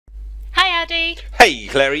Addy. Hey,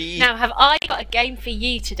 Clary. Now, have I got a game for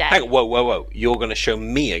you today? Hang on, whoa. You're going to show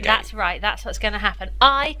me a game. That's right, that's what's going to happen.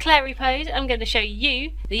 I, Clary Pose, I'm going to show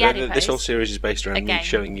you the Adipose. This whole series is based around me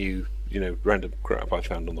showing you, random crap I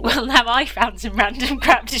found on the web. Well, now I found some random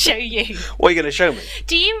crap to show you. What are you going to show me?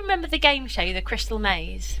 Do you remember the game show, The Crystal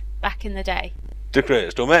Maze, back in the day? The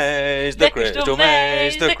Crystal Maze, the Crystal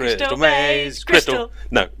Maze, the Crystal Maze, Crystal.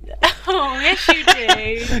 No. Oh, yes you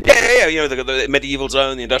do. Yeah, the medieval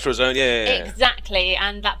zone, the industrial zone, yeah. Exactly,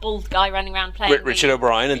 and that bald guy running around playing. Richard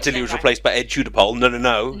O'Brien, until he was replaced by Ed Tudorpole.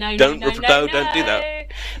 No. Don't do that.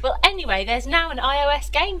 Well, anyway, there's now an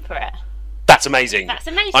iOS game for it. That's amazing. That's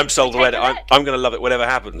amazing. I'm sold already. I'm going to love it, whatever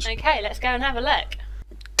happens. Okay, let's go and have a look.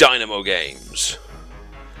 Dynamo Games.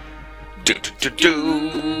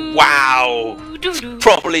 Wow!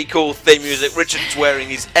 Properly cool theme music. Richard's wearing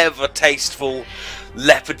his ever tasteful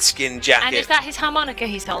leopard skin jacket. And is that his harmonica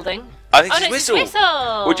he's holding? I think it's his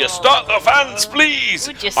whistle. Would you start the fans, please?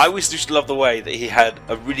 I always used to love the way that he had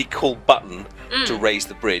a really cool button to raise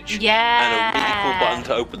the bridge. Yeah. And a really cool button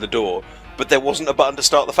to open the door. But there wasn't a button to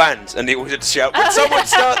start the fans, and he always had to shout, "Can someone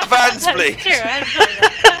start the fans, please?"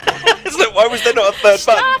 So why was there not a third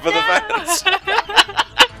button for the fans?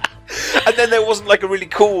 And then there wasn't like a really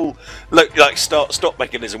cool like start-stop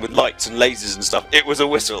mechanism with lights and lasers and stuff. It was a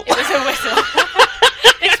whistle. It was a whistle.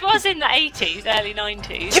 This was in the 80s, early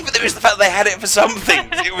 90s. Yeah, but there was the fact that they had it for some things.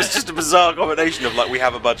 It was just a bizarre combination of we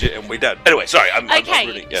have a budget and we don't. Anyway, sorry, I'm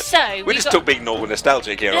really... Yeah. So we're just being normal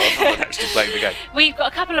nostalgic here rather than actually playing the game. We've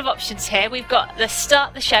got a couple of options here. We've got the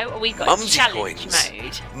start the show, or we've got challenge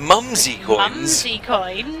mode. Mumsy coins. Mumsy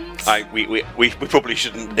coins. We probably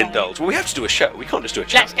shouldn't indulge. Well, we have to do a show. We can't just do a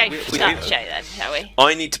challenge. Let's go start the show then, shall we?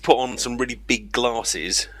 I need to put on some really big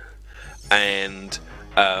glasses and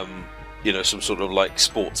some sort of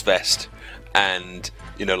sports vest and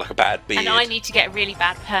like a bad beard. And I need to get a really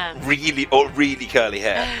bad perm. Really curly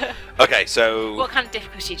hair. Okay, so what kind of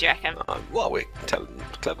difficulty do you reckon? Well, we're telling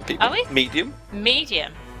clever people. Are we? Medium.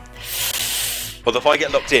 Although if I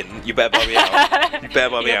get locked in, you better buy me out.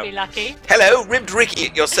 You'll be lucky. Hello, Ribbed Ricky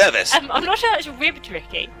at your service. I'm not sure that's Ribbed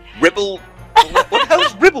Ricky. Ribbled. What the hell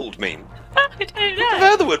does ribbled mean? I don't know. I've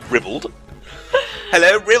heard the word ribbled.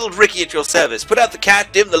 Hello, Ribbled Ricky at your service. Put out the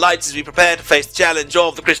cat, dim the lights as we prepare to face the challenge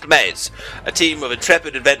of the Crystal Maze. A team of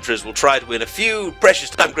intrepid adventurers will try to win a few precious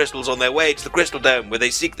time crystals on their way to the Crystal Dome, where they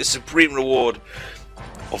seek the supreme reward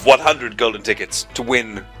of 100 golden tickets to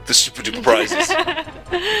win the super duper prizes.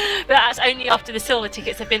 But that's only after the silver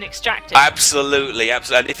tickets have been extracted. Absolutely.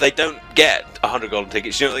 And if they don't get 100 golden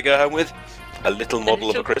tickets, you know what they go home with? A little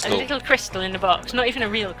model of a crystal. A little crystal in the box, not even a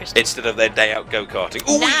real crystal. Instead of their day out go-karting.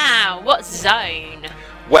 Now, what zone?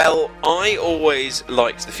 Well, I always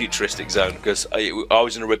liked the futuristic zone because I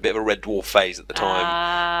was in a bit of a Red Dwarf phase at the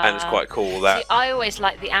time, and it's quite cool that. See, I always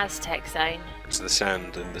liked the Aztec zone. It's the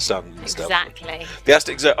sand and the sun and stuff. Exactly. The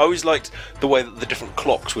Aztec zone, I always liked the way that the different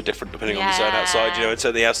clocks were different depending on the zone outside, and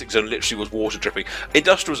so the Aztec zone literally was water dripping.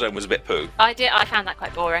 Industrial zone was a bit poo. I found that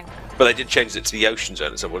quite boring. But they did change it to the ocean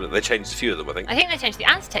zone at some point. They changed a few of them, I think. I think they changed the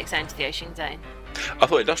Aztec zone to the ocean zone. I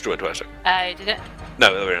thought industrial went to Aztec. Oh, did it?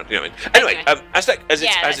 No, the other way around. You know what I mean? Anyway, Aztec, as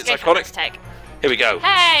it's iconic. Aztec. Here we go.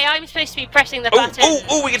 Hey, I'm supposed to be pressing the button.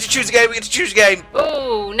 Oh, we get to choose a game.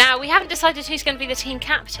 Oh, now we haven't decided who's going to be the team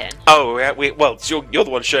captain. Oh, well, you're the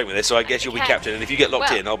one showing me this, so I guess you'll be captain, and if you get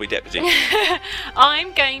locked in, I'll be deputy.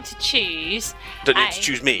 I'm going to choose... Don't need to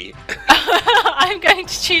choose me. I'm going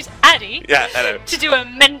to choose Addy hello. To do a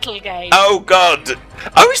mental game. Oh, God.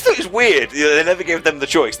 I always thought it was weird. They never gave them the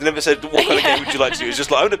choice. They never said, what kind of game would you like to do? It's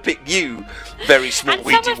just I'm going to pick you, very small,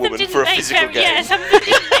 weedy woman, for a physical game. Yeah, some of them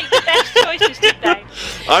didn't make the best choices, did they?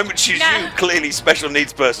 I'm going to choose you, clearly special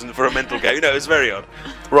needs person, for a mental game. It's very odd.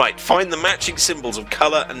 Right, find the matching symbols of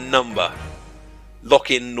colour and number. Lock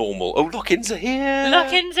in normal. Oh, lock-ins are here.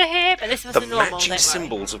 Lock-ins are here, but this was the normal. The matching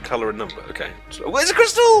symbols of colour and number. Okay. So, where's the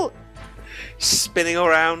crystal? Spinning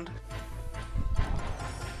around.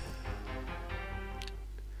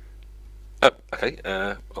 Oh, okay.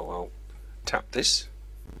 I'll tap this.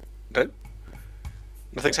 No.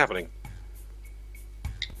 Nothing's happening.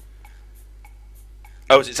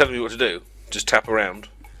 Oh, is it telling me what to do? Just tap around.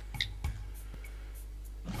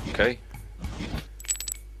 Okay.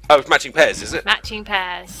 Oh, it's matching pairs, is it? Matching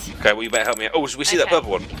pairs. Okay, well you better help me out. Oh, we see that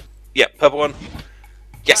purple one? Yeah, purple one.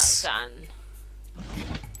 Yes. Well done.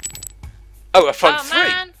 Oh, I found three.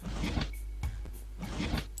 Man.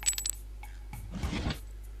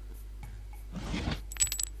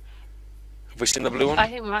 Have we seen the blue one? I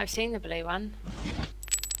think we might have seen the blue one.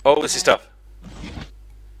 Oh, this is tough.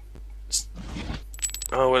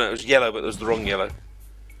 Oh, well, it was yellow, but it was the wrong yellow.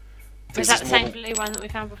 Was that the same blue one that we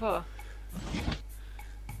found before?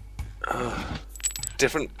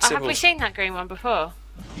 Different Oh, symbols. have we seen that green one before?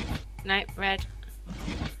 No, red.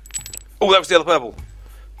 Oh, that was the other purple.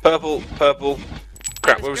 Purple, purple.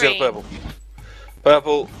 Crap, was where was green. the other purple?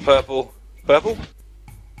 Purple, purple, purple?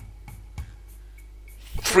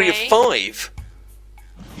 3 of 5.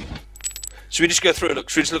 Should we just go through and look?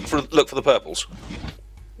 Should we just look for the purples?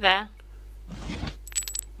 There.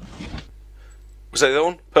 Was that the other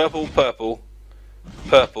one? Purple, purple,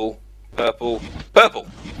 purple, purple, purple.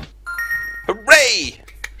 Hooray!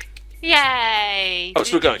 Yay! Oh,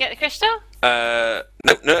 so we're going. Get the crystal? No,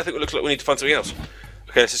 I think it looks like we need to find something else.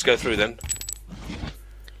 Okay, let's just go through then.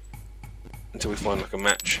 Until we find like a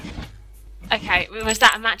match. Okay, was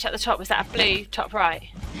that a match at the top? Was that a blue top right?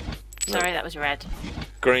 Sorry, that was red.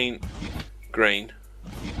 Green, green.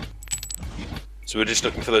 So we're just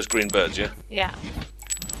looking for those green birds, yeah? Yeah.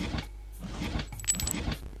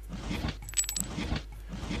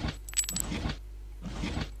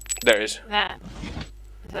 There it is. There.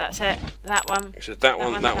 So that's it. That one. So that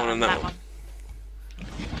one, that one, and that one.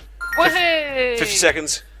 Woohoo! 50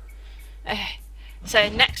 seconds. Okay. So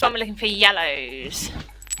next one we're looking for yellows.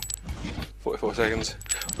 44 seconds.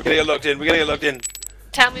 We're gonna get locked in. We're gonna get locked in.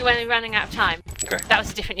 Tell me when we're running out of time. Okay. That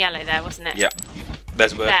was a different yellow there, wasn't it? Yeah.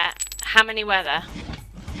 There's a bird. There. How many were there?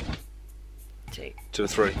 2. 2 or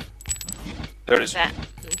 3. There it is. There.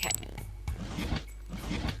 Okay.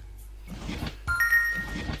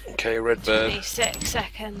 Okay, red bird. 26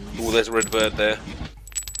 seconds. Oh, there's a red bird there.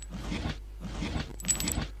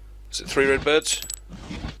 Is it 3 red birds?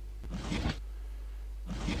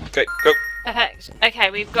 Okay, go. Perfect.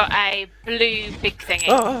 Okay, we've got a blue big thingy.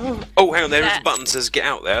 Oh, hang on, there is a button that says get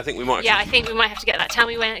out there. I think we might. Yeah, I think we might have to get that. Tell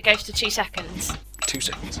me when it goes to 2 seconds. 2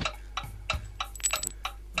 seconds.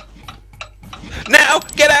 Now!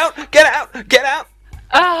 Get out! Get out! Get out!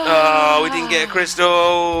 Oh, we didn't get a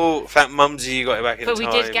crystal. Fat Mumsy, you got it back in time. But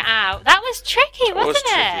we did get out. That was tricky, wasn't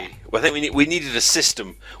it? Tricky. Well, I think we needed a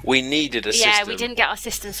system. We needed a system. Yeah, we didn't get our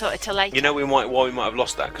system sorted till later. You know why we might have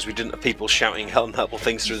lost that? Because we didn't have people shouting unhelpful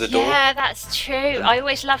things through the door. Yeah, that's true. I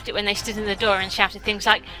always loved it when they stood in the door and shouted things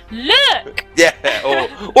like, "Look!" Yeah, or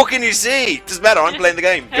what can you see? Doesn't matter, I'm playing the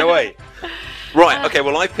game. Go away. Right, okay,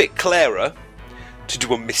 well I picked Clara to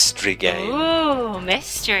do a mystery game. Ooh,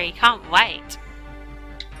 mystery. Can't wait.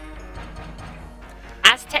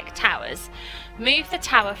 Aztec towers. Move the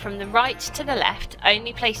tower from the right to the left,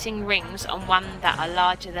 only placing rings on one that are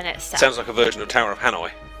larger than itself. Sounds like a version of Tower of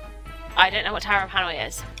Hanoi. I don't know what Tower of Hanoi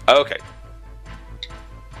is. Oh, okay.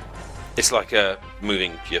 It's like a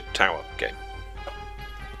moving your tower game.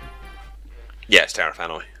 Yeah, it's Tower of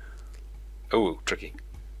Hanoi. Oh, tricky.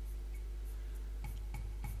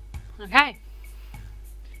 Okay.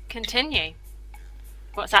 Continue.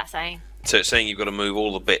 What's that saying? So it's saying you've got to move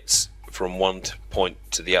all the bits from one point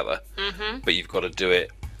to the other, but you've got to do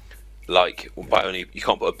it like by only. You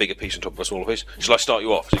can't put a bigger piece on top of a smaller piece. Shall I start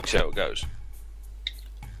you off so you can see how it goes?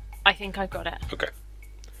 I think I've got it. Okay.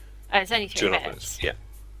 Oh, it's only 3 2.5 minutes. minutes. Yeah.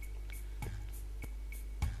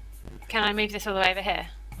 Can I move this all the way over here?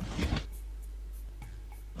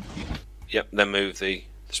 Yep. Then move the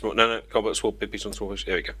small. No, can't put a small big piece on the small piece.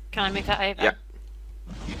 There we go. Can I move that over? Yeah.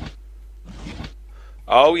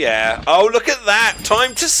 Oh yeah! Oh look at that!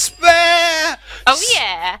 Time to spare! Oh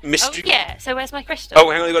yeah! Mystery. Oh yeah! So where's my crystal? Oh,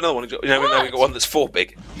 hang on, we've got another one. Now we've got one that's 4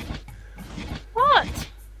 big. What?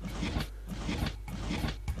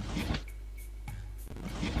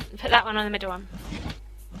 Put that one on the middle one.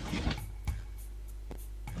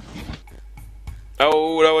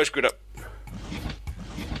 Oh no, I screwed up.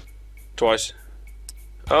 Twice.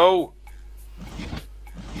 Oh!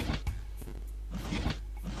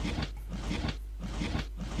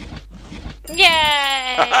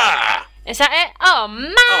 Yay! Is that it? Oh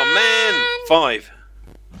man! Oh man! 5.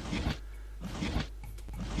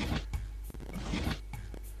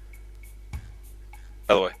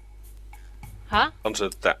 Other way. Huh? Onto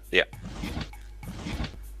that. Yeah.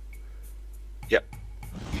 Yep.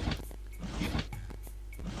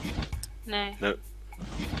 No. No.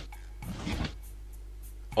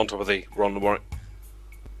 On top of the. We're on the right.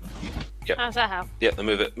 Yep. How's that help? Yeah. Then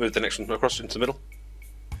move it. Move the next one across into the middle.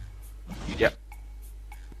 Yep.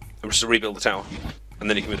 And just to rebuild the tower, and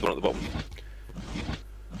then you can move the one at the bottom.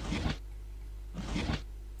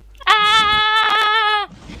 Ah!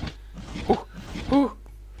 Ooh. Ooh.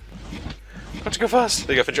 Got to go fast.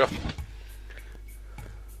 There you go, finish off.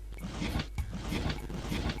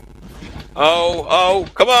 Oh,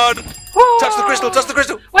 come on! Whoa. Touch the crystal, touch the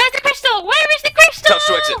crystal! Where's the crystal? Where is the crystal? Touch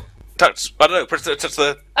to exit. Touch, I don't know, touch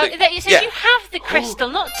the... Oh, you said you have the crystal,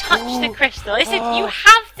 not touch the crystal. It said you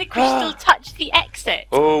have the crystal, touch the exit.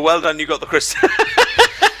 Oh, well done, you got the crystal.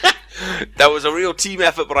 That was a real team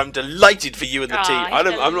effort, but I'm delighted for you and the team.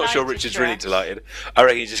 I'm not sure Richard's really delighted. I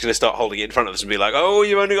reckon he's just going to start holding it in front of us and be like, oh,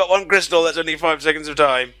 you've only got one crystal, that's only 5 seconds of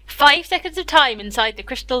time. 5 seconds of time inside the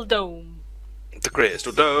crystal dome. The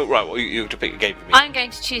crystal dome. Right, well, you have to pick a game for me. I'm going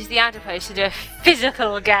to choose the Adipose to do a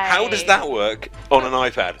physical game. How does that work on an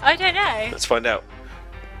iPad? I don't know. Let's find out.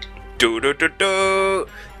 Do.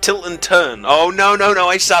 Tilt and turn. Oh, no,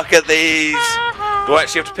 I suck at these. Do I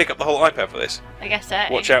actually have to pick up the whole iPad for this? I guess so.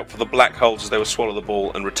 Watch out for the black holes as they will swallow the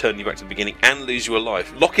ball and return you back to the beginning and lose your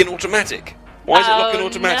life. Lock in automatic. Why is it lock in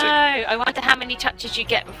automatic? No, I wonder how many touches you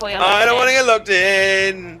get before you're locked in. I don't want to get locked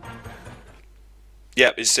in.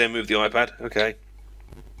 Yep, it's move the iPad. Okay.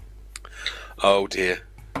 Oh dear.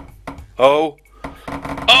 Oh.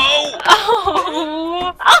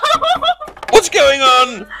 What's going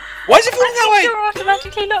on? Why is it falling that way? You're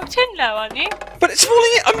automatically locked in now, aren't you? But it's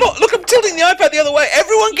falling in. I'm not. Look, I'm tilting the iPad the other way.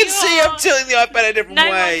 Everyone can see I'm tilting the iPad a different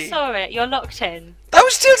way. No one saw it. You're locked in. I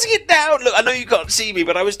was tilting it down. Look, I know you can't see me,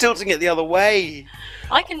 but I was tilting it the other way.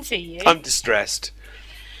 I can see you. I'm distressed.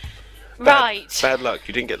 Right. Bad luck.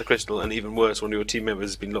 You didn't get the crystal, and even worse, one of your team members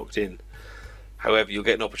has been locked in. However, you'll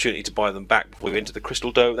get an opportunity to buy them back before you enter the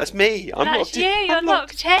crystal dome. That's me. I'm locked in. That's you. You're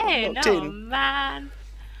locked in. Oh, man.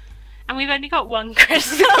 And we've only got one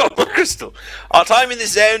crystal. One crystal. Our time in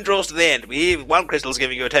this zone draws to the end. We have one crystal is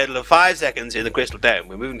giving you a total of 5 seconds in the crystal dome.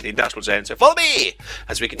 We're moving to the industrial zone, so follow me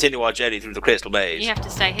as we continue our journey through the crystal maze. You have to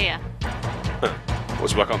stay here. Huh.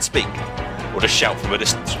 What's I can't speak? Or just shout from a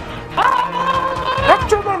distance? Up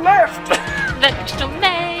to the left! The crystal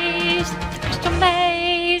maze! The crystal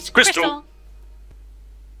maze! Crystal!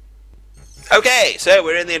 Okay, so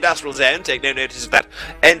we're in the industrial zone. Take no notice of that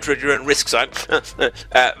enter at your own risk sign.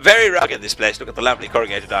 Very rugged, this place. Look at the lovely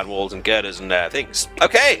corrugated iron walls and girders and things.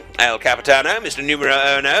 Okay, El Capitano, Mr. Numero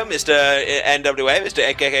Uno, Mr. NWA, Mr.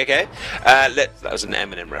 AKKK. That was an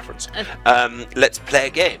Eminem reference. Let's play a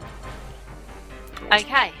game.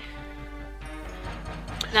 Okay.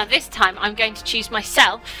 Now this time I'm going to choose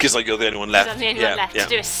myself. Because you're the only one left. I'm the only one left to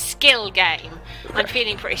do a skill game. Okay. I'm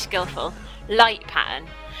feeling pretty skillful. Light pattern.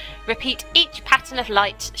 Repeat each pattern of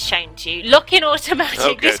light shown to you. Lock in automatic.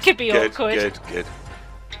 Oh, this could be awkward. Good.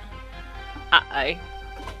 Uh-oh.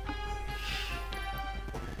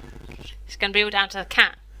 It's going to be all down to the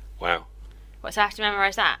cat. Wow. What, so I have to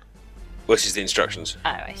memorise that? Well, this is the instructions. Oh,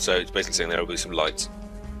 I see. So it's basically saying there will be some lights.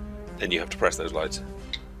 Then you have to press those lights.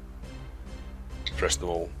 Press them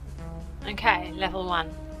all. Okay, level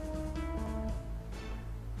 1.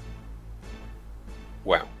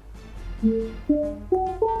 Wow.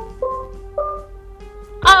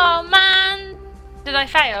 Oh man! Did I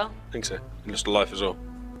fail? I think so. You lost a life as well.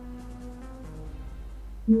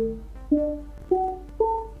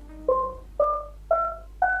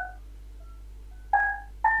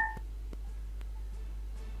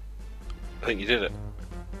 I think you did it.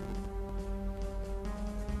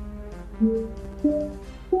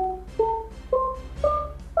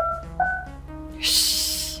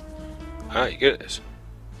 Shh. Ah, you're good at this.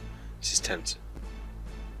 This is tense.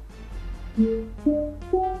 Oh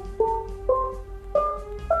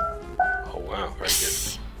wow, very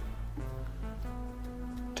good.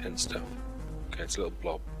 Tense stuff. Okay, it's a little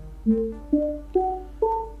blob.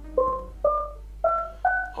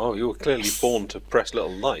 Oh, you were clearly born to press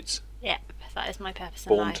little lights. Yep, that is my purpose in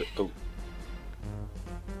Born life. to. Oh.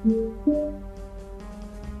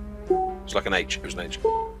 It's like an H. It was an H.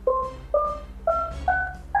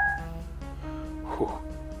 Whew.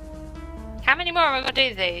 How many more are we going to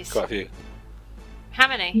do these? Quite a few. How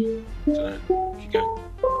many? I don't know. Keep going.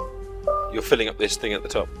 You're filling up this thing at the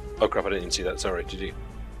top. Oh crap, I didn't even see that. Sorry, did you?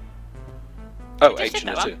 Oh, H and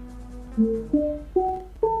a 2.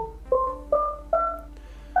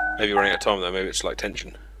 Maybe you're running out of time though. Maybe it's like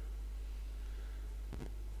tension.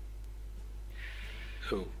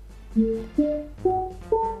 Oh.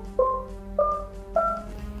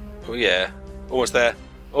 Oh yeah. Almost there.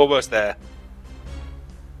 Almost there.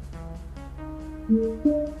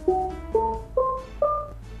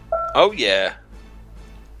 Oh yeah.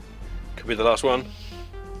 Could be the last one.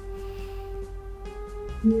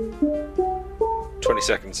 20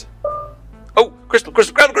 seconds. Oh, crystal,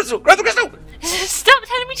 crystal, grab the crystal, grab the crystal! Stop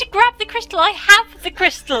telling me to grab the crystal, I have the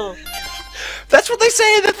crystal! That's what they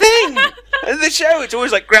say in the thing! In the show, it's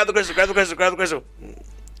always like, grab the crystal, grab the crystal, grab the crystal.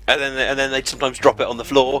 And then they'd sometimes drop it on the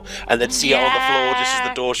floor, and they'd see it on the floor just as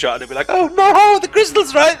the door shut, and they'd be like, oh no, the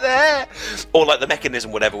crystal's right there! Or like the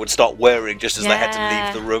mechanism, whatever, would start whirring just as they had to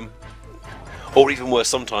leave the room. Or even worse,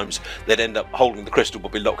 sometimes they'd end up holding the crystal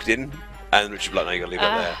but be locked in, and Richard would be like, no, you gotta leave it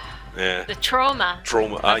there. Yeah. The trauma.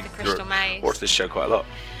 Trauma. Of the crystal maze. Watch this show quite a lot.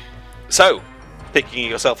 So, picking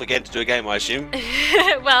yourself again to do a game, I assume.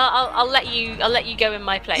 Well, I'll let you go in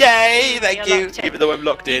my place. Yay! Thank you. Even though I'm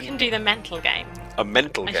locked in. You can do the mental game. A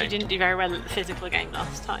mental As game. you didn't do very well at the physical game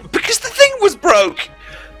last time. Because the thing was broke.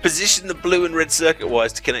 Position the blue and red circuit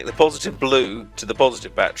wires to connect the positive blue to the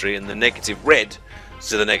positive battery and the negative red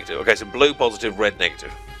to the negative. Okay, so blue positive, red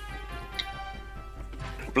negative.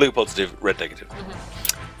 Blue positive, red negative.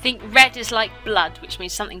 I think red is like blood, which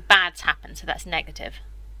means something bad's happened, so that's negative.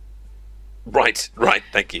 Right,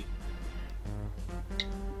 thank you.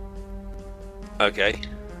 Okay.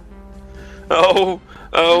 Oh.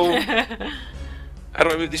 How do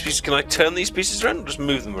I move these pieces? Can I turn these pieces around or just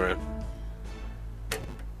move them around?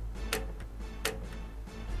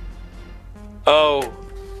 Oh.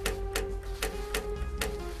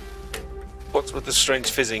 What's with the strange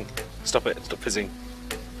fizzing? Stop it, stop fizzing.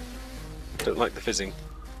 Don't like the fizzing.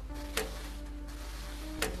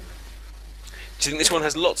 Do you think this one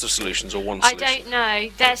has lots of solutions or one solution? I don't know.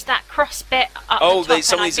 There's that cross bit up oh, the top,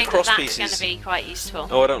 some of and these I are think cross that's pieces. going to be quite useful.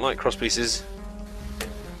 Oh, I don't like cross pieces.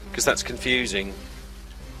 Because that's confusing.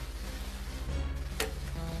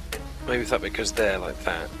 Maybe if that bit goes there like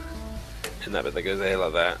that. And that bit that goes there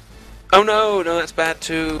like that. Oh no, that's bad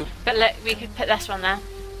too. But look, we could put this one there.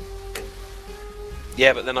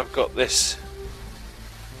 Yeah, but then I've got this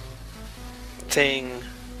thing.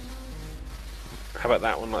 How about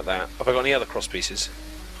that one like that? Have I got any other cross pieces?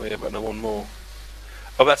 Oh yeah, but no one more.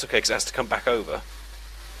 Oh, that's okay, because it has to come back over.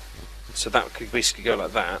 So that piece could go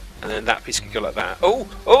like that, and then that piece could go like that. Oh,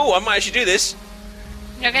 I might actually do this.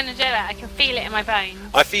 You're going to do it. I can feel it in my bones.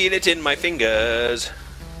 I feel it in my fingers.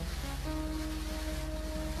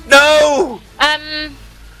 No!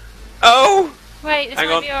 Oh! Wait, this Hang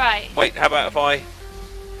might on. be alright. Wait, how about if I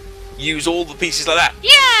use all the pieces like that?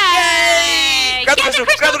 Yay! Grab the crystal!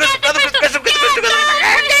 Grab the crystal! Grab the crystal! Grab the crystal!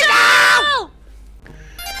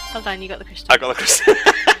 Hold on, you got the crystal. I got the crystal.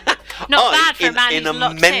 Not bad for a man in who's a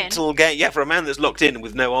locked mental game. Yeah, for a man that's locked in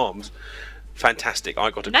with no arms. Fantastic. I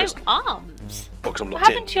got a No crystal. arms? Because I'm What locked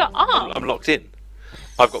in. happened to your arm? I'm locked in.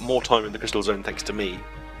 I've got more time in the crystal zone thanks to me.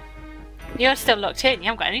 You're still locked in. You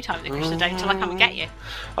haven't got any time in the crystal zone until I come and get you.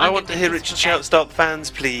 I want to hear Richard shout, "Start the fans,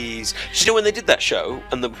 please." Do you know when they did that show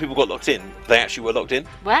and the people got locked in, they actually were locked in?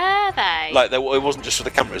 Were they? Like, it wasn't just for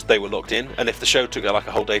the cameras, they were locked in. And if the show took like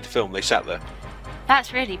a whole day to film, they sat there.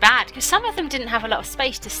 That's really bad, because some of them didn't have a lot of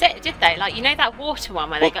space to sit, did they? Like, you know that water one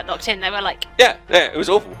where they got locked in? They were like... Yeah, it was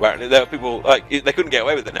awful, apparently. There were people, like, they couldn't get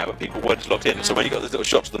away with it now, but people weren't just locked in. So when you got those little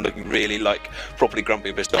shots of them looking really, like, properly grumpy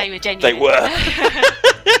and pissed off. They were genuine. They were.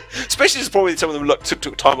 Especially as probably some of them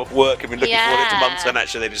took time off work and been looking forward to months, and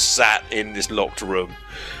actually they just sat in this locked room.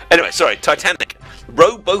 Anyway, sorry, Titanic.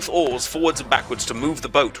 Row both oars forwards and backwards to move the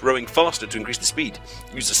boat, rowing faster to increase the speed.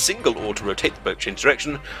 Use a single oar to rotate the boat change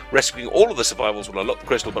direction. Rescuing all of the survivals will unlock the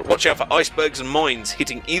crystal, but watch out for icebergs and mines.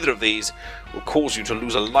 Hitting either of these will cause you to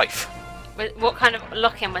lose a life. What kind of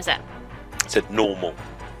lock-in was it? It said normal.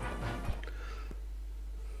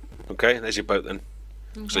 Okay, there's your boat then.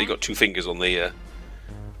 So you got 2 fingers on the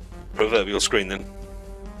proverbial screen then.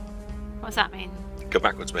 What does that mean? Go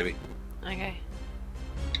backwards maybe. Okay.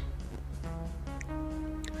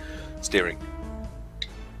 Steering.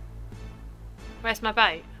 Where's my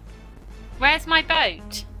boat? Where's my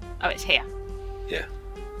boat? Oh, it's here. Yeah.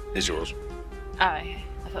 Here's yours. Oh, okay.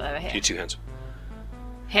 I thought they were here. Your 2 hands.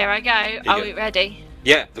 Here I go. Are we ready?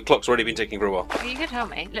 Yeah, the clock's already been ticking for a while. Oh, you could help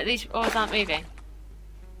me. Look, these oars aren't moving.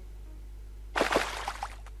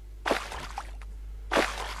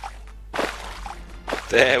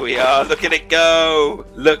 There we are. Look at it go.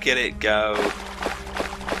 Look at it go.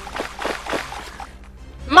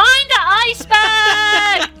 Mind the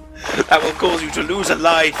iceberg! That will cause you to lose a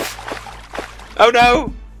life. Oh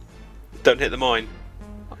no! Don't hit the mine.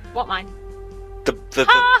 What mine? The Ha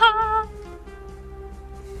ha!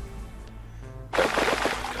 Go.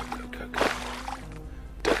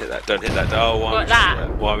 Don't hit that. Don't hit that. Oh, why would you do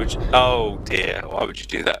that? Why would you? Oh dear. Why would you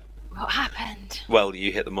do that? What happened? Well,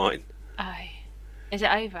 you hit the mine. Oh. Is it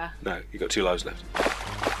over? No, you've got 2 lives left.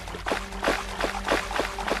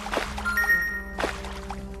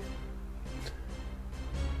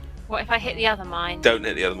 What if I hit the other mine? Don't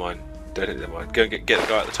hit the other mine. Don't hit the other mine. Go and get the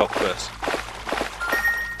guy at the top first.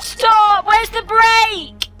 Stop! Where's the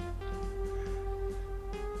brake?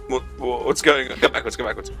 What's going on? Go backwards. Go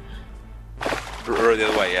backwards. Row the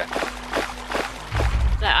other way. Yeah.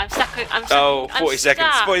 No, I'm stuck. I'm stuck. Oh, 40 I'm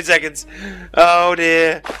seconds. stuck. 40 seconds. Oh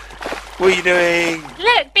dear. What are you doing?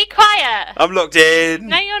 Look, be quiet. I'm locked in.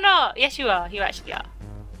 No, you're not. Yes, you are. You actually are.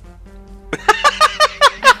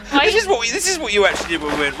 This is what you actually did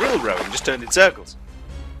when we went real rowing. Just turned in circles.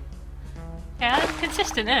 Yeah, that's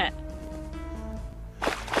consistent, isn't it?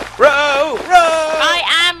 Row! Row! I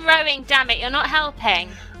am rowing, damn it, you're not helping.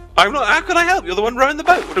 I'm not. How can I help? You're the one rowing the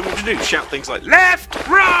boat. What do I want to do? Shout things like left,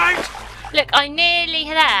 right. Look, I'm nearly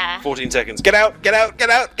there. 14 seconds. Get out! Get out! Get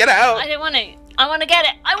out! Get out! I don't want to. I want to get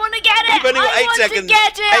it. I want to get it. You've only got 8 I seconds. want to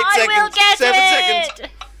get it. 8 I will seconds. get 7 it.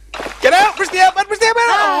 seconds. Get out! Press the out button. Press the out button.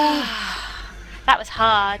 Oh. That was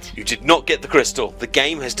hard. You did not get the crystal. The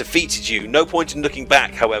game has defeated you. No point in looking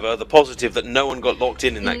back, however. The positive that no one got locked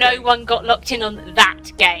in that game. No one got locked in on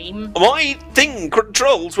that game. My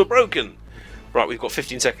controls were broken. Right, we've got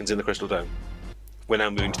 15 seconds in the Crystal Dome. We're now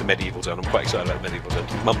moving to the medieval zone. I'm quite excited about the medieval zone.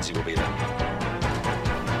 Mumsy will be there.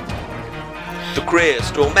 The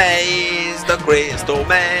Crystal Maze! The Crystal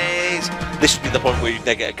Maze! This would be the point where you'd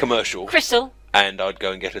get a commercial. Crystal. And I'd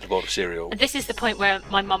go and get a bowl of cereal. And this is the point where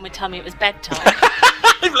my mum would tell me it was bedtime.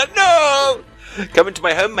 I'm like, no! Come into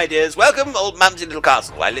my home, my dears. Welcome, old Mumsy Little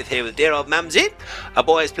Castle. I live here with dear old Mumsy. A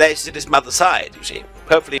boy's place is at his mother's side, you see.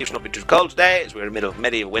 Hopefully it should not be too cold today, as we're in the middle of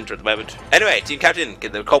medieval winter at the moment. Anyway, Team Captain,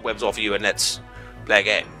 get the cobwebs off you and let's play a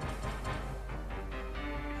game.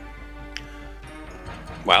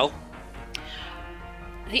 Well?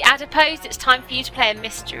 The Adipose, it's time for you to play a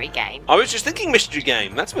mystery game. I was just thinking mystery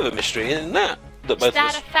game. That's a bit of a mystery, isn't that? That both of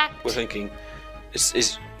us were thinking.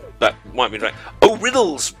 That might be right. Oh,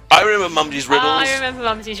 riddles! I remember Mumsy's riddles. Oh, I remember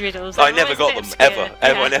Mumsy's riddles. I never got them, ever.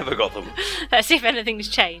 I never got them. Let's see if anything's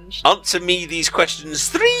changed. Answer me these questions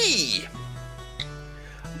 3!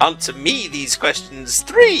 Answer me these questions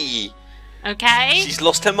 3! Okay. She's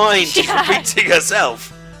lost her mind. She's repeating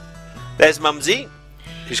herself. There's Mumsy,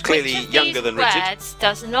 who's clearly younger than Richard. Which of these words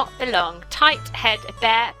does not belong? Tight head,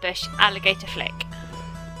 bear, bush, alligator flick.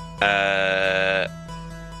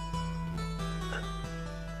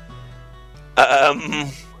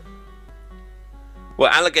 Well,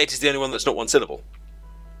 alligator's the only one that's not one syllable.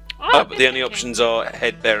 Oh, but the only options are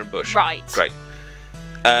head, bear, and bush. Right. Great.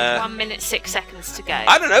 1 minute 6 seconds to go.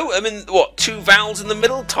 I don't know. I mean, what? 2 vowels in the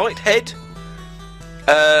middle? Tight head.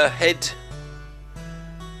 Head.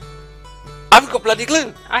 I haven't got a bloody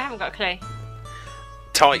clue. I haven't got a clue.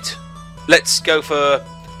 Tight. Let's go for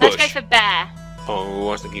bush. Let's go for bear. Oh,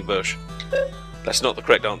 I was thinking bush. That's not the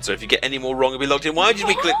correct answer. If you get any more wrong, you'll be logged in. Why did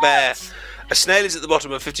we click bear? A snail is at the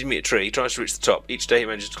bottom of a 15-metre tree. He tries to reach the top. Each day he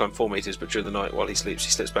manages to climb 4 metres, but during the night while he sleeps,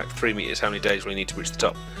 he slips back 3 metres. How many days will he need to reach the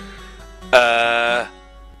top?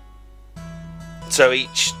 So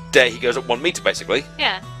each day he goes up 1 metre, basically.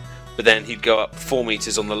 Yeah. But then he'd go up 4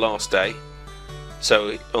 metres on the last day.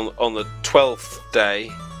 So on the 12th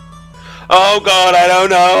day... Oh, God, I don't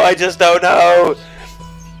know. I just don't know.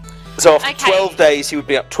 So after 12 days, he would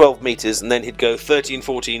be up 12 metres, and then he'd go 13,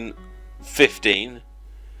 14, 15...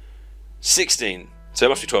 16. So it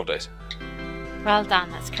must be 12 days. Well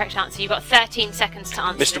done, that's the correct answer. You've got 13 seconds to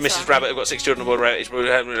answer. Mr. and Mrs. Rabbit have got 6 children aboard rabbit.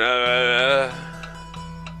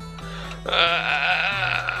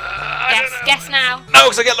 Guess now. No,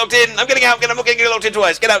 because I get locked in. I'm getting out. I'm not getting locked in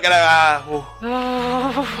twice. Get out, get out.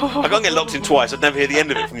 I can't get locked in twice. I'd never hear the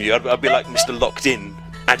end of it from you. I'd be like Mr. Locked In.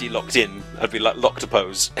 Addy Locked In. I'd be like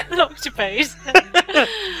Locktopose. Locktopose.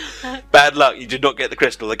 Bad luck, you did not get the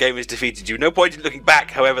crystal. The game has defeated you. No point in looking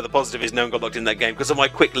back, however, the positive is no one got locked in that game because of my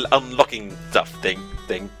quick unlocking stuff thing.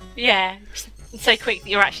 Yeah, so quick that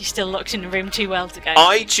you're actually still locked in a room too well to go.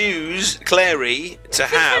 I choose Clary to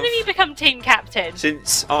have... Since when have you become team captain?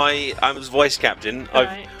 Since I was vice captain,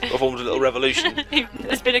 right. I've performed a little revolution.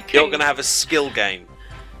 There's been a coup. You're going to have a skill game.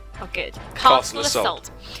 Oh, good. Castle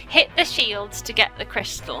Assault. Hit the shields to get the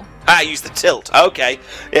crystal. Ah, use the tilt. Okay.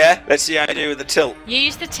 Yeah, let's see how I do with the tilt.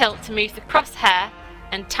 Use the tilt to move the crosshair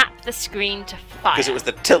and tap the screen to fire. Because it was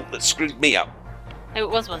the tilt that screwed me up. Oh, it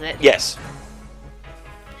was it? Yes.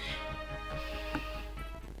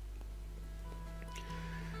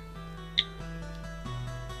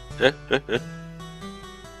 Fire!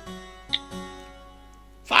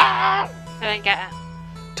 I don't get it.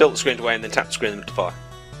 Tilt the screen away and then tap the screen to fire.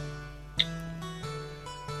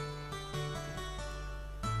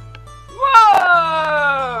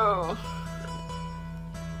 Whoa!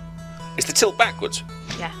 Is the tilt backwards?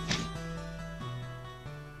 Yeah.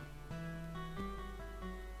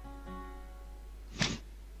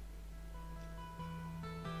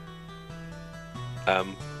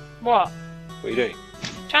 What? What are you doing?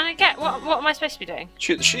 Trying to get what am I supposed to be doing?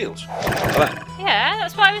 Shoot the shields. Like that. Yeah,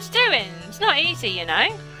 that's what I was doing. It's not easy, you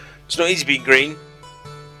know. It's not easy being green.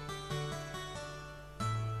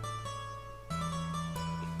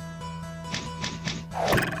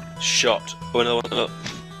 Shot. Oh, another one. Look.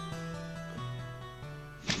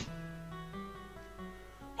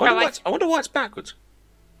 I wonder why it's backwards.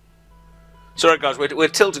 Sorry guys, we're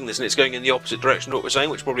tilting this and it's going in the opposite direction of what we're saying,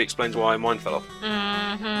 which probably explains why mine fell off.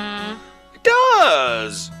 Mm-hmm. It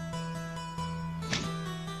does!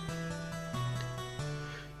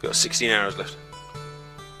 Got 16 arrows left.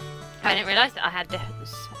 I didn't realise that I had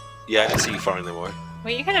this. Yeah, I see you firing them away.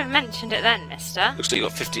 Well, you could have mentioned it then, mister. Looks like you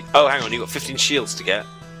got 15. Oh, hang on, you got 15 shields to get,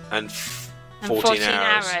 and 14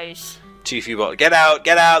 arrows. Too few bottles. Get out!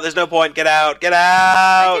 Get out! There's no point. Get out! Get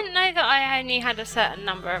out! I didn't know that I only had a certain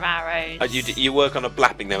number of arrows. You work on a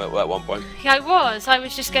blapping them at one point. Yeah, I was. I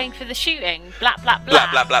was just going for the shooting. Blap, blap, blap.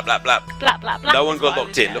 Blap, blap, blap, blap, blap. Blap, blap, blap. No one got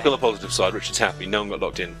locked in. Look on the positive side. Richard's happy. No one got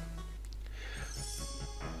locked in.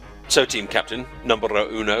 So, team captain, numero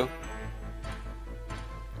uno.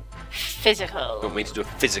 Physical. You want me to do a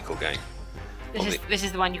physical game? This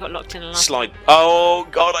is the one you got locked in last. Slide. Oh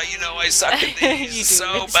god, you know I suck at these You do.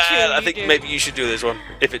 so It's bad. true, I think you do. maybe you should do this one.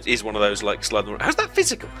 If it is one of those like slide. How's that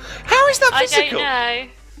physical? How is that physical? I don't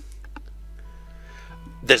know.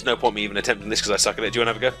 There's no point me even attempting this because I suck at it. Do you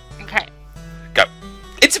want to have a go? Okay. Go.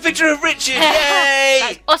 It's a picture of Richard. Yay!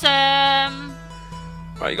 That's awesome.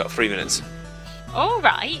 Right, you got 3 minutes. All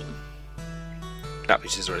right. That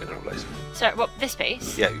piece is already in the wrong place. So, what? This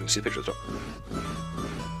piece? Yeah, you can see the picture at the top.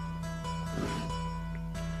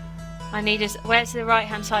 I need his. Where's the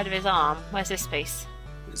right-hand side of his arm? Where's this piece?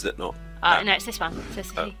 Is that not? No, it's this one. It's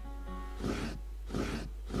this Oh.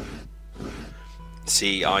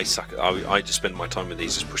 See, I suck. I just spend my time with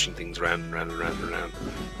these, just pushing things around and round and round and round.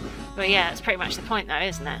 Well, yeah, that's pretty much the point, though,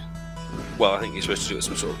 isn't it? Well, I think you're supposed to do it with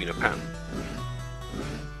some sort of, pattern,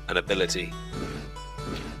 an ability.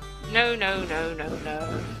 No, no, no, no,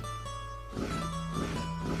 no.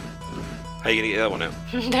 How are you gonna get that one out?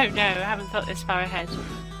 No, no, I haven't thought this far ahead.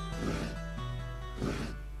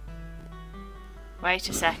 Wait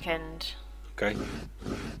a second. Okay.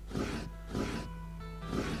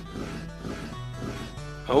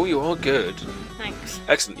 Oh, you are good. Thanks.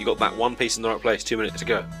 Excellent. You got that one piece in the right place. 2 minutes to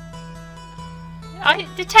go. I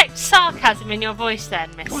detect sarcasm in your voice then,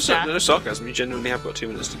 mister. What's that? No sarcasm. You genuinely have got 2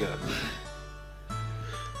 minutes to go.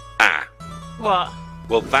 Ah. What?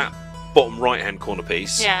 Well, that bottom right-hand corner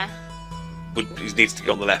piece Yeah. needs to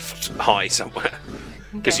go on the left high somewhere.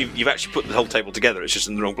 Because Okay. you've actually put the whole table together. It's just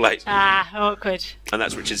in the wrong place. Ah, awkward. And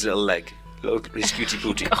that's Richard's little leg. His cutie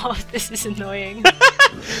booty. God, this is annoying.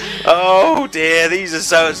 Oh dear, these are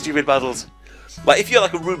so stupid puzzles. Like, if you're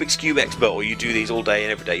like a Rubik's Cube expert or you do these all day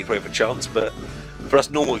and every day, you probably have a chance, but for us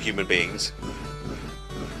normal human beings...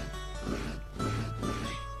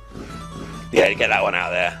 Yeah, get that one out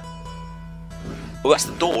of there. Well, that's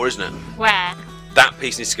the door, isn't it? Where? That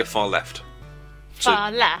piece needs to go far left.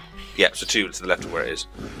 Far left. Yeah, so 2 to the left of where it is.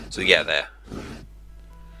 So yeah, there.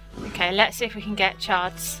 Okay, let's see if we can get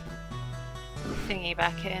Chard's thingy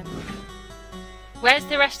back in. Where's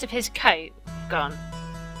the rest of his coat gone?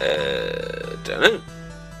 Don't know.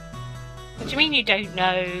 What do you mean you don't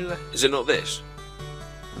know? Is it not this?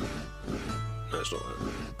 No, it's not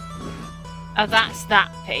that. Oh, that's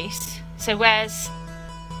that piece. So where's...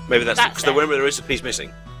 Maybe that's because it. remember there is a piece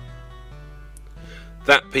missing.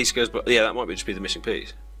 That piece goes, but yeah, that might just be the missing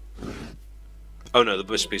piece. Oh no,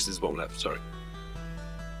 the missing piece is the bottom left. Sorry.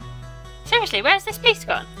 Seriously, where's this piece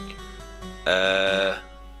gone? Oh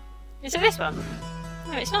Is it this one?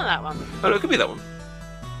 No, it's not that one. no, it could be that one.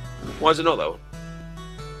 Why is it not that one?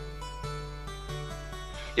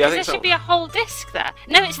 Yeah, I think There so. should be a whole disc there.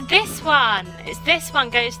 No, it's this one. It's this one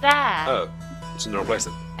goes there. Oh, it's in the wrong place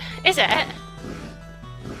then. Is it?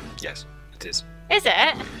 Yes, it is. Is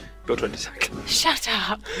it? Got 20 seconds. Shut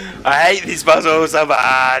up. I hate these puzzles so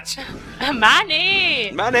much.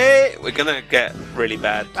 Manny! Money! We're gonna get really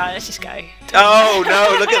bad. Right, let's just go. Oh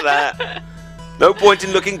no, look at that. No point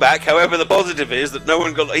in looking back. However, the positive is that no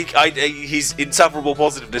one got. His insufferable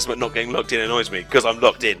positiveness about not getting locked in annoys me because I'm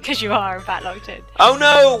locked in. Because you are in fact locked in. Oh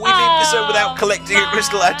no, we did this Oh, without collecting a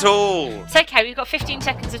crystal at all. It's okay, we've got 15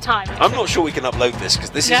 seconds of time. I'm not sure we can upload this because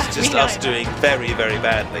this No, is just we know. us doing very, very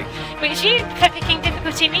badly. But it's you for picking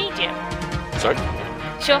difficulty medium. Sorry?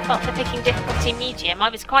 It's your fault for picking difficulty medium. I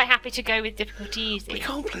was quite happy to go with difficulty easy. We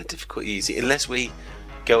can't play difficult easy unless we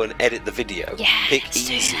go and edit the video. Yeah, Pick let's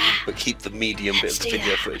do easy, that. but keep the medium bit Let's of the do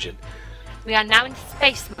video that. footage in. We are now in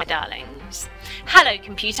space, my darlings. Hello,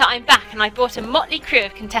 computer. I'm back, and I brought a motley crew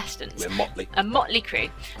of contestants. We're motley. A motley crew.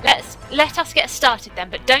 Let us get started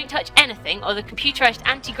then, but don't touch anything, or the computerized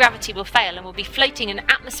anti-gravity will fail, and we'll be floating in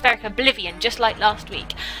atmospheric oblivion, just like last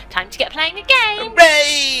week. Time to get playing the game.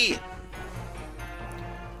 Hooray!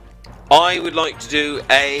 I would like to do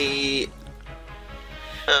a.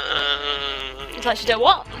 Would you like to do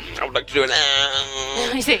what? I would like to do an.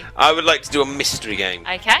 I see. I would like to do a mystery game.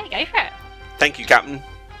 Okay, go for it. Thank you, Captain.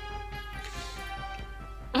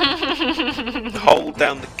 Hold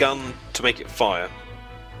down the gun to make it fire.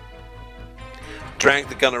 Drag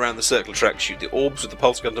the gun around the circle track, shoot the orbs with the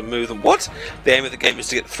pulse gun to move them. What? The aim of the game is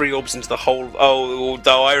to get 3 orbs into the hole. Oh,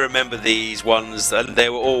 though I remember these ones, and they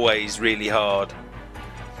were always really hard.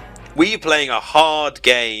 Were you playing a hard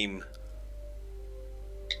game?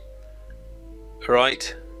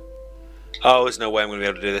 Right. Oh, there's no way I'm going to be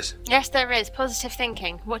able to do this. Yes, there is. Positive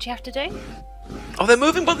thinking. What do you have to do? Oh, they're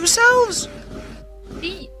moving by themselves! What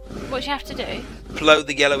do you have to do? Blow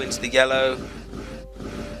the yellow into the yellow.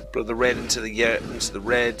 Blow the red into the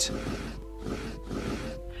red.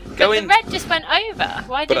 Go in. The red just went over.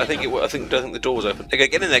 Why? But I think the door was open. Okay,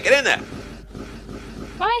 get in there. Get in there.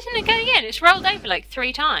 Why isn't it going in? It's rolled over like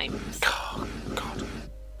 3 times. Oh God.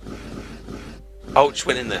 Oh, it just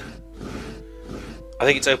went in there. I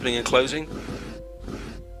think it's opening and closing.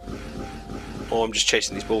 Oh, I'm just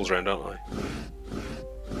chasing these balls around, aren't I?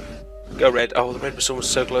 Go red. Oh, the red was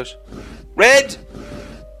almost so close. Red!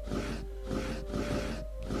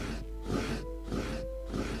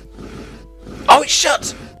 Oh, it's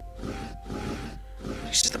shut!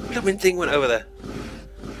 It's just the blooming thing went over there.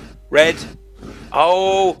 Red.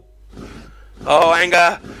 Oh! Oh,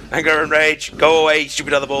 anger! Anger and rage. Go away,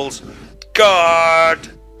 stupid other balls. God!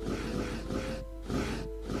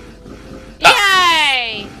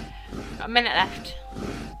 Yay! Got a minute left.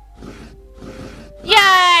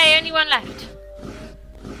 Yay! Only 1 left.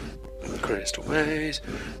 The crystal maze.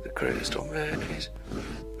 The crystal maze.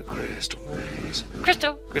 The crystal maze.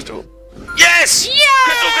 Crystal. Crystal. Yes! Yay!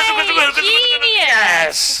 Crystal.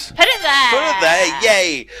 Yes! Put it there. Put it there.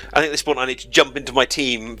 Yay! I think at this point I need to jump into my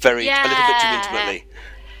team a little bit too intimately.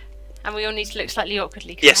 And we all need to look slightly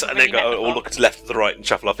awkwardly. Yes, and then all look to the left and the right and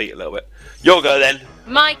shuffle our feet a little bit. Your go then.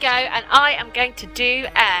 My go, and I am going to do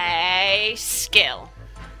a skill.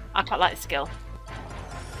 I quite like the skill.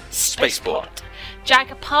 Spaceport.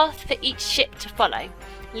 Drag a path for each ship to follow.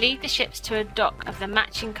 Lead the ships to a dock of the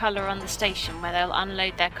matching colour on the station where they'll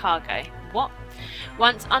unload their cargo. What?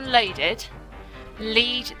 Once unloaded,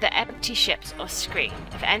 lead the empty ships off screen.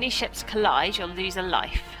 If any ships collide, you'll lose a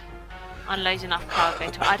life. Unload enough cargo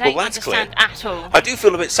to... I don't understand at all. I do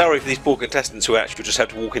feel a bit sorry for these poor contestants who actually just had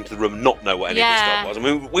to walk into the room and not know what any of this stuff was. I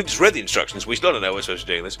mean, we've just read the instructions. We still don't know we're supposed to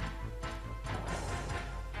be doing this.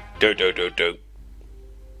 Do.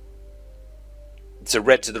 It's a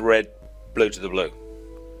red to the red, blue to the blue.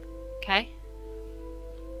 Okay.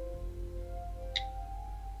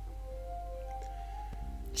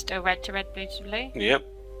 Still red to red, blue to blue? Yep.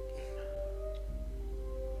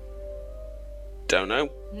 Don't know.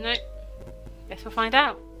 No. Guess we'll find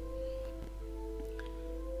out.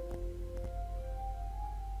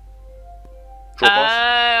 Draw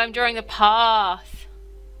path. I'm drawing the path.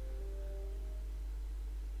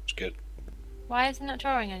 It's good. Why isn't it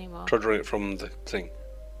drawing anymore? Try drawing it from the thing.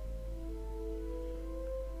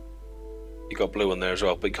 You got blue on there as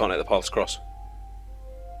well, but you can't let the paths cross.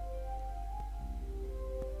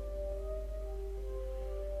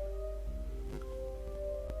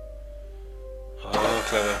 Oh,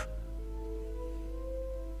 clever.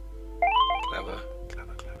 Clever.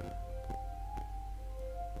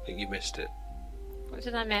 I think you missed it. What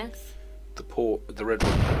did I miss? The red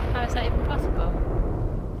one. How is that even possible?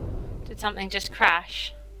 Did something just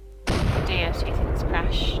crash? Oh dear, 2 things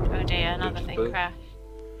crashed. Oh dear, another thing crashed.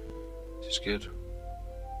 This is good.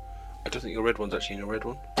 I don't think your red one's actually in your red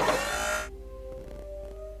one.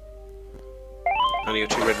 Only your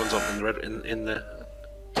 2 red ones aren't in the red in there.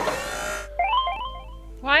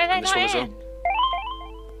 Why are they And this not one as well. in?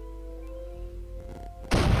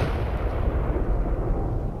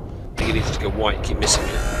 I think it needs to go white, keep missing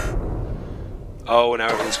it. Oh, now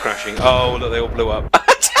everything's crashing. Oh, look, they all blew up.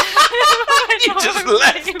 You just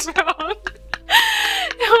left. Wrong.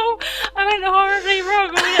 No, I went horribly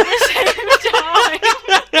wrong all at the same time.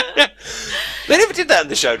 They never did that in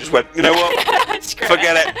the show, just went, you know what?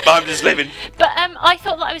 Forget it, I'm just leaving. But I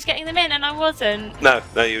thought that I was getting them in and I wasn't. No,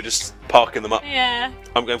 you were just parking them up. Yeah.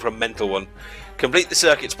 I'm going for a mental one. Complete the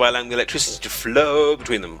circuits by allowing the electricity to flow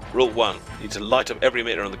between them. Rule 1. You need to light up every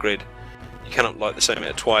emitter on the grid. You cannot light the same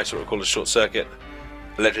emitter twice or it will cause a short circuit.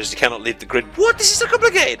 Electricity cannot leave the grid. What? This is so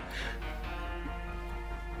complicated!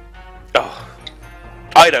 Oh.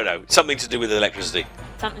 I don't know. Something to do with electricity.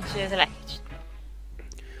 Something to do with electricity.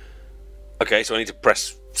 Okay, so I need to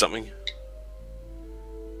press something.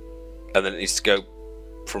 And then it needs to go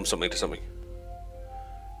from something to something.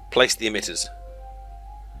 Place the emitters.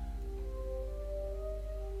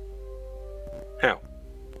 How?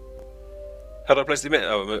 How do I place the emitter?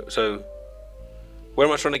 Oh, so... Where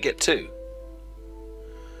am I trying to get to?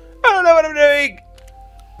 I don't know what I'm doing!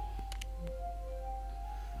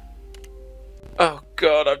 Oh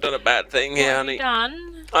god, I've done a bad thing here, honey.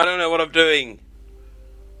 Done. I don't know what I'm doing.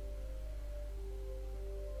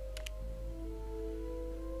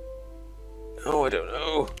 don't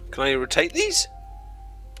know. Can I rotate these?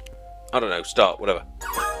 I don't know. Start, whatever.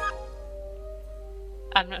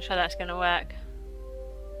 I'm not sure that's going to work.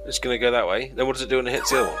 It's going to go that way. Then what does it do when it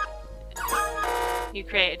hits the other one? You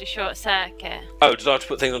created a short circuit. Oh, did I have to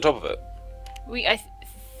put things on top of it?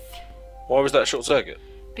 Why was that a short circuit?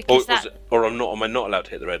 Because Or am I not allowed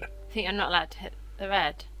to hit the red? I think you're not allowed to hit the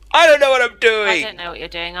red. I don't know what I'm doing! I don't know what you're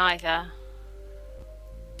doing either.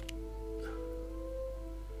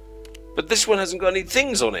 But this one hasn't got any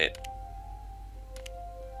things on it.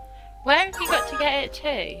 Where have you got to get it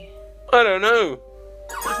to? I don't know.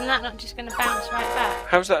 Isn't that not just going to bounce right back?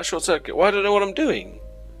 How's that a short circuit? Well, I don't know what I'm doing.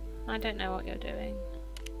 I don't know what you're doing.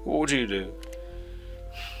 What would you do?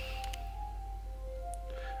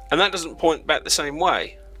 And that doesn't point back the same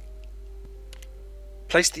way.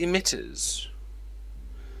 Place the emitters.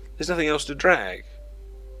 There's nothing else to drag.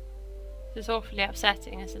 It's awfully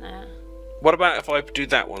upsetting, isn't it? What about if I do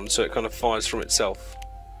that one so it kind of fires from itself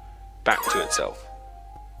back to itself?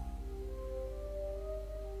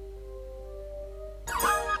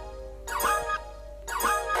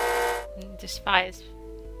 And just fires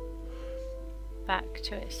back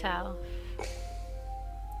to itself.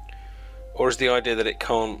 Or is the idea that it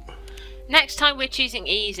can't... Next time we're choosing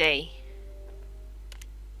easy.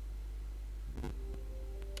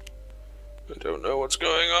 I don't know what's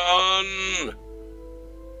going on.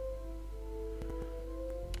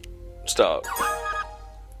 Start.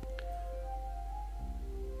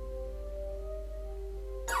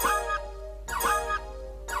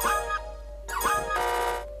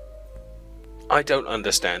 I don't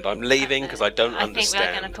understand. I'm leaving because I don't understand. I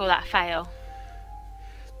think we're going to call that a fail.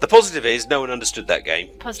 The positive is no one understood that game,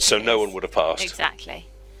 Positive so no is. one would have passed. Exactly.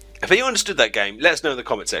 If you understood that game, let us know in the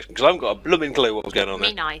comment section, because I haven't got a blooming clue what was going on there.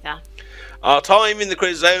 Me neither. Our time in the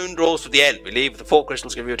quiz zone draws to the end. We leave the 4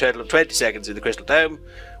 crystals, give you a total of 20 seconds in the crystal dome.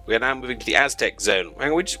 We are now moving to the Aztec zone.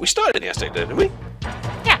 Hang on, we started in the Aztec zone, didn't we?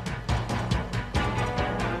 Yeah.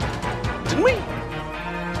 Didn't we?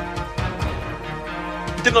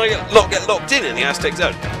 Didn't I get locked in the Aztec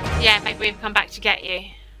zone? Yeah, maybe we've come back to get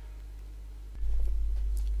you.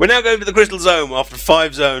 We're now going to the crystal zone after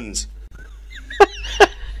 5 zones.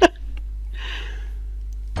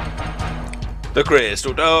 The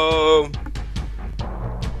crystal dome.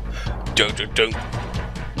 Dun, dun, dun.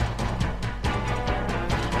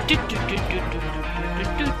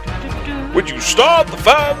 Would you start the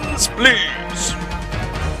fans, please?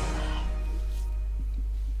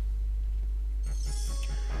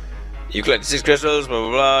 You collected 6 crystals, blah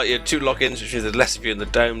blah blah. You had 2 lock-ins, which means there's less of you in the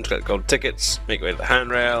dome to collect gold tickets. Make your way to the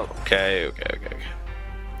handrail. Okay.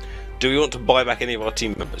 Do we want to buy back any of our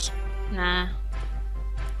team members? Nah.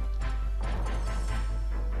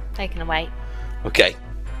 Taken away. Okay.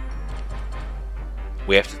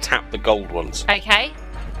 We have to tap the gold ones. Okay.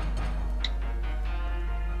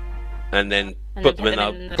 And then put them in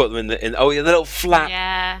the oh yeah, the little flap.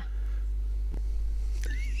 Yeah.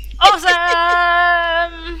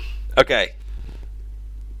 Awesome! Okay.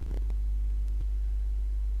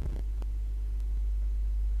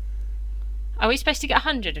 Are we supposed to get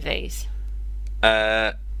 100 of these?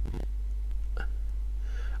 Oh,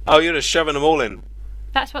 you're just shoving them all in.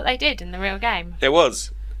 That's what they did in the real game. It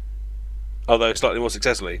was. Although slightly more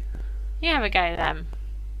successfully. You have a go then.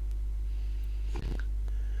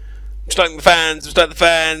 I'm starting the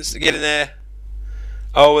fans. Get in there.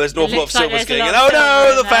 Oh, there's an awful lot of silvers getting in. Oh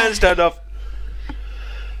no, the fans turned off.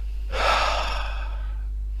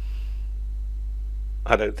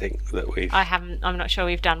 I don't think that we've. I'm not sure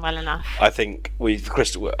we've done well enough. I think we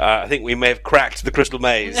may have cracked the crystal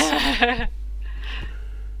maze.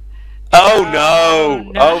 Oh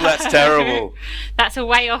no! Oh, that's terrible. That's a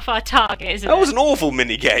way off our target, isn't it? That was an awful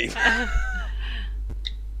mini game.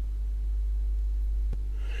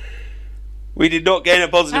 We did not gain a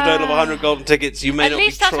positive total of 100 golden tickets. You may not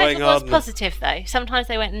be trying hard. At least was positive though. Sometimes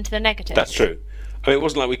they went into the negative. That's true. I mean, it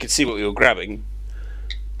wasn't like we could see what we were grabbing.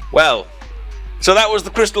 Well, so that was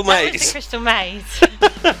the crystal maze. That was the crystal maze.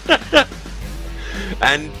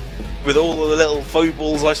 And with all of the little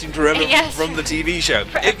foibles I seem to remember from the TV show.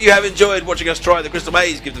 If you have enjoyed watching us try the crystal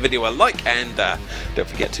maze, give the video a like, and don't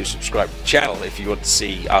forget to subscribe to the channel if you want to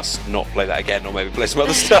see us not play that again, or maybe play some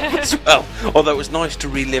other stuff as well. Although it was nice to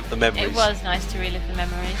relive the memories. It was nice to relive the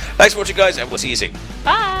memories. Thanks for watching, guys, and we'll see you soon.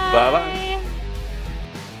 Bye. Bye bye.